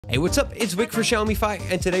Hey, what's up? It's Vic for Xiaomify,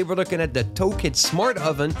 and today we're looking at the Tokit smart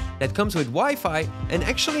oven that comes with Wi-Fi and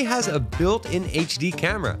actually has a built-in HD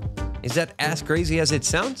camera. Is that as crazy as it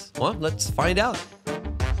sounds? Well, let's find out.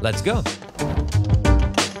 Let's go.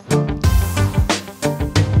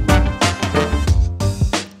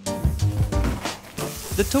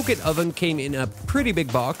 The Tokit oven came in a pretty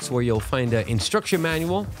big box where you'll find an instruction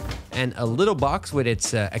manual and a little box with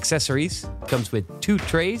its accessories. It comes with 2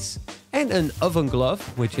 trays and an oven glove,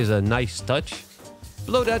 which is a nice touch.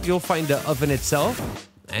 Below that, you'll find the oven itself,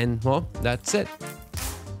 and well, that's it.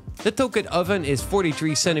 The Tokit oven is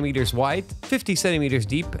 43 centimeters wide, 50 centimeters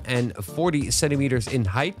deep, and 40 centimeters in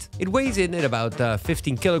height. It weighs in at about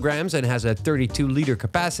 15 kilograms and has a 32-liter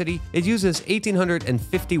capacity. It uses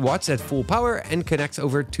 1850 watts at full power and connects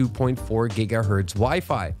over 2.4 GHz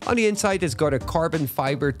Wi-Fi. On the inside, it's got a carbon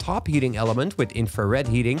fiber top heating element with infrared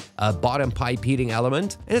heating, a bottom pipe heating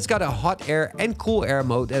element, and it's got a hot air and cool air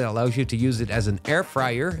mode that allows you to use it as an air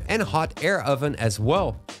fryer and hot air oven as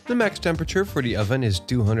well. The max temperature for the oven is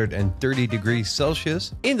 230 degrees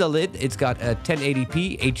Celsius. In the lid, it's got a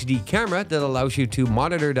 1080p HD camera that allows you to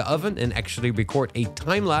monitor the oven and actually record a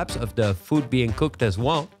time-lapse of the food being cooked as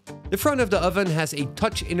well. The front of the oven has a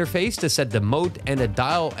touch interface to set the mode and a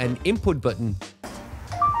dial and input button.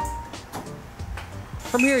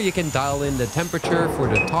 From here, you can dial in the temperature for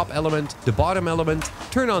the top element, the bottom element,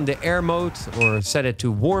 turn on the air mode or set it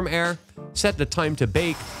to warm air, set the time to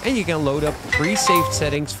bake, and you can load up pre-saved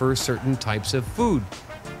settings for certain types of food.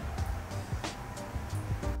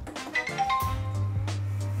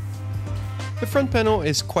 The front panel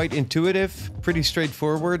is quite intuitive, pretty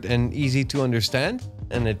straightforward and easy to understand,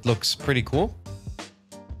 and it looks pretty cool.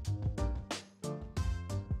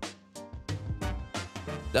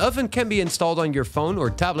 The oven can be installed on your phone or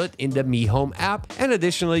tablet in the Mi Home app, and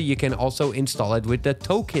additionally you can also install it with the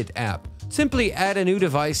Tokit app. Simply add a new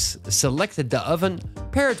device, select the oven,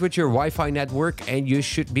 pair it with your Wi-Fi network, and you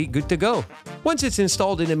should be good to go. Once it's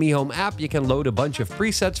installed in the Mi Home app, you can load a bunch of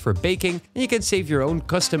presets for baking, and you can save your own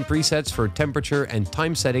custom presets for temperature and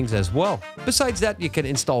time settings as well. Besides that, you can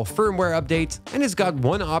install firmware updates, and it's got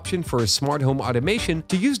one option for a smart home automation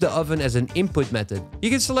to use the oven as an input method. You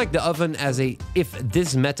can select the oven as a if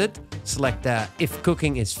this method, select if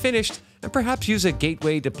cooking is finished, and perhaps use a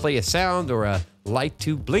gateway to play a sound or a light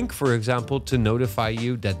to blink, for example, to notify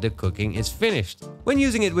you that the cooking is finished. When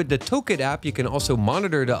using it with the Tokit app, you can also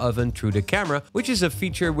monitor the oven through the camera, which is a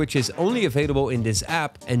feature which is only available in this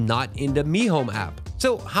app and not in the Mi Home app.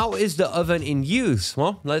 So how is the oven in use?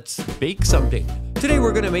 Well, let's bake something. Today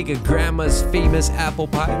we're gonna make a grandma's famous apple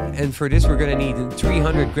pie, and for this we're gonna need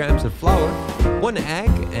 300 grams of flour, 1 egg,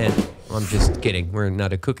 and I'm just kidding, we're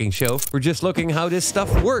not a cooking show. We're just looking how this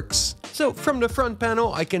stuff works. So from the front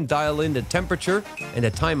panel, I can dial in the temperature and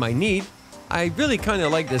the time I need. I really kind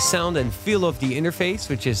of like the sound and feel of the interface,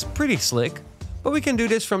 which is pretty slick. But we can do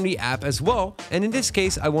this from the app as well. And in this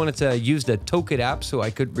case, I wanted to use the Tokit app so I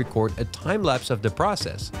could record a time lapse of the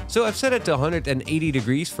process. So I've set it to 180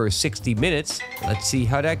 degrees for 60 minutes. Let's see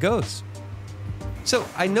how that goes. So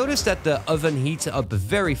I noticed that the oven heats up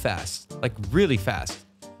very fast, like really fast.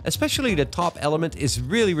 Especially the top element is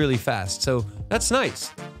really fast, so that's nice.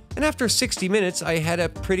 And after 60 minutes, I had a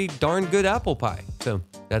pretty darn good apple pie. So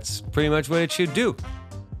that's pretty much what it should do.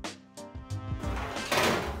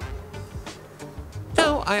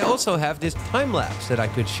 Now, I also have this time lapse that I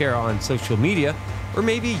could share on social media, or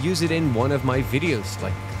maybe use it in one of my videos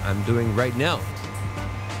like I'm doing right now.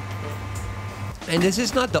 And this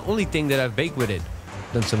is not the only thing that I've baked with it.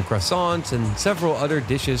 Done some croissants and several other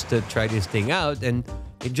dishes to try this thing out, and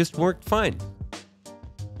it just worked fine.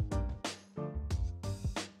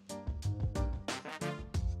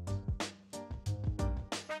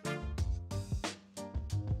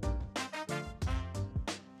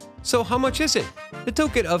 So how much is it? The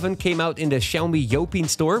Tokit oven came out in the Xiaomi Youpin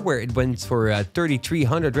store where it went for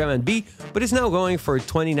 3,300 RMB, but is now going for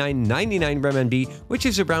 29.99 RMB, which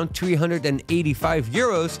is around 385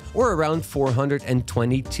 euros or around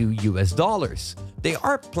 422 US dollars. They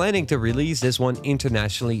are planning to release this one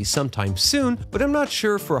internationally sometime soon, but I'm not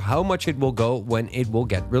sure for how much it will go when it will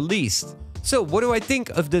get released. So what do I think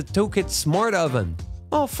of the Tokit smart oven?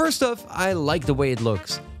 Well, first off, I like the way it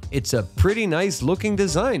looks. It's a pretty nice looking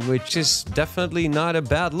design, which is definitely not a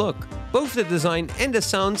bad look. Both the design and the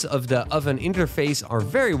sounds of the oven interface are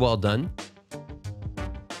very well done.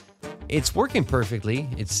 It's working perfectly,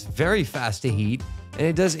 it's very fast to heat, and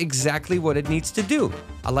it does exactly what it needs to do.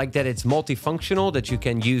 I like that it's multifunctional, that you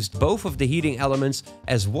can use both of the heating elements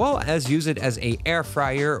as well as use it as an air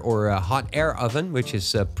fryer or a hot air oven, which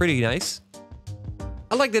is pretty nice.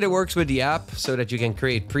 I like that it works with the app so that you can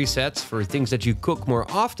create presets for things that you cook more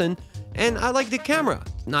often. And I like the camera,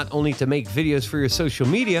 not only to make videos for your social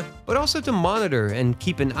media, but also to monitor and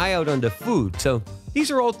keep an eye out on the food. So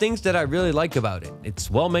these are all things that I really like about it.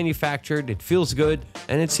 It's well manufactured, it feels good,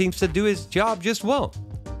 and it seems to do its job just well.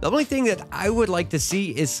 The only thing that I would like to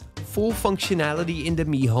see is full functionality in the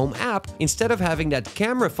Mi Home app instead of having that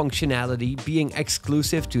camera functionality being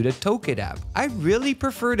exclusive to the Tokit app. I really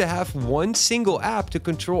prefer to have one single app to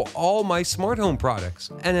control all my smart home products.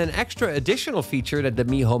 And an extra additional feature that the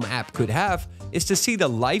Mi Home app could have is to see the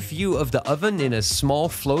live view of the oven in a small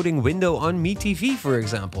floating window on Mi TV, for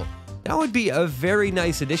example. That would be a very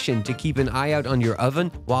nice addition to keep an eye out on your oven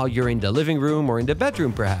while you're in the living room or in the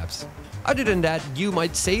bedroom perhaps. Other than that, you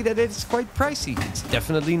might say that it's quite pricey. It's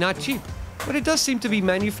definitely not cheap, but it does seem to be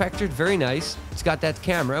manufactured very nice. It's got that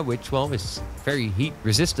camera, which, well, is very heat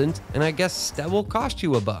resistant, and I guess that will cost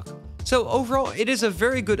you $1. So overall, it is a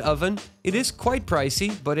very good oven. It is quite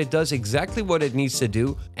pricey, but it does exactly what it needs to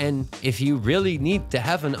do. And if you really need to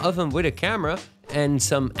have an oven with a camera and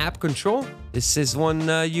some app control, this is one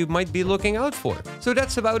you might be looking out for. So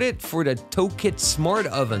that's about it for the Tokit Smart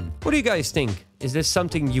Oven. What do you guys think? Is this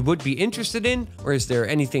something you would be interested in? Or is there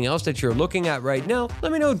anything else that you're looking at right now?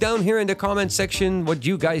 Let me know down here in the comment section what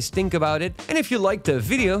you guys think about it. And if you liked the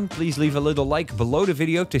video, please leave a little like below the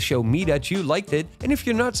video to show me that you liked it. And if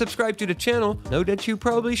you're not subscribed to the channel, know that you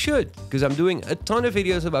probably should, because I'm doing a ton of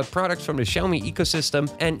videos about products from the Xiaomi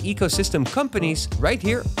ecosystem and ecosystem companies right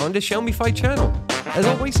here on the Xiaomify channel. As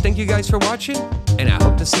always, thank you guys for watching, and I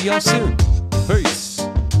hope to see y'all soon. Peace!